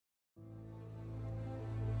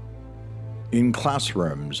In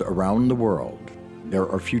classrooms around the world, there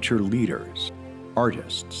are future leaders,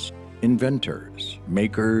 artists, inventors,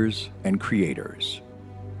 makers, and creators.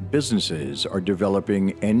 Businesses are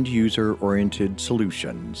developing end-user-oriented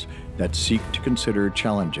solutions that seek to consider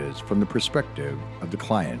challenges from the perspective of the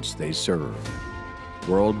clients they serve.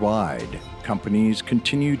 Worldwide, companies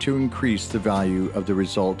continue to increase the value of the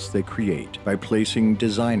results they create by placing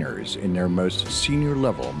designers in their most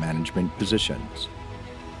senior-level management positions.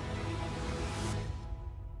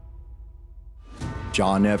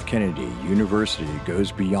 John F. Kennedy University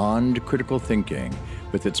goes beyond critical thinking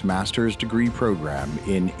with its master's degree program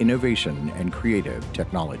in Innovation and Creative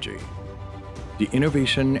Technology. The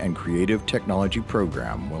Innovation and Creative Technology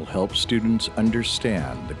program will help students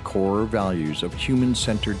understand the core values of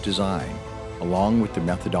human-centered design, along with the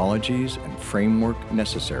methodologies and framework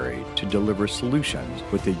necessary to deliver solutions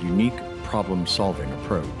with a unique problem-solving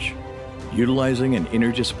approach. Utilizing an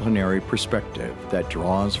interdisciplinary perspective that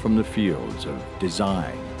draws from the fields of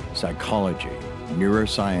design, psychology,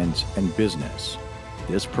 neuroscience, and business,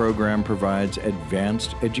 this program provides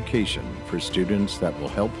advanced education for students that will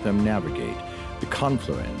help them navigate the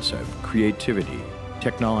confluence of creativity,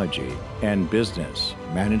 technology, and business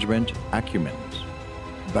management acumens.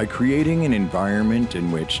 By creating an environment in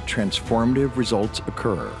which transformative results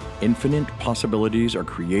occur, infinite possibilities are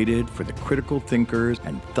created for the critical thinkers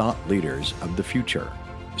and thought leaders of the future.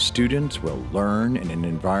 Students will learn in an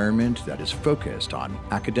environment that is focused on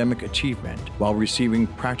academic achievement while receiving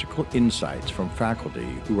practical insights from faculty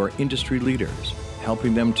who are industry leaders,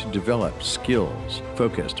 helping them to develop skills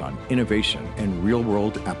focused on innovation and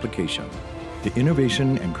real-world application. The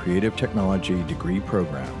Innovation and Creative Technology degree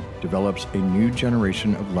program develops a new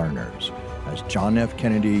generation of learners as John F.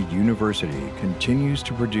 Kennedy University continues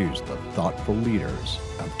to produce the thoughtful leaders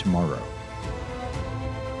of tomorrow.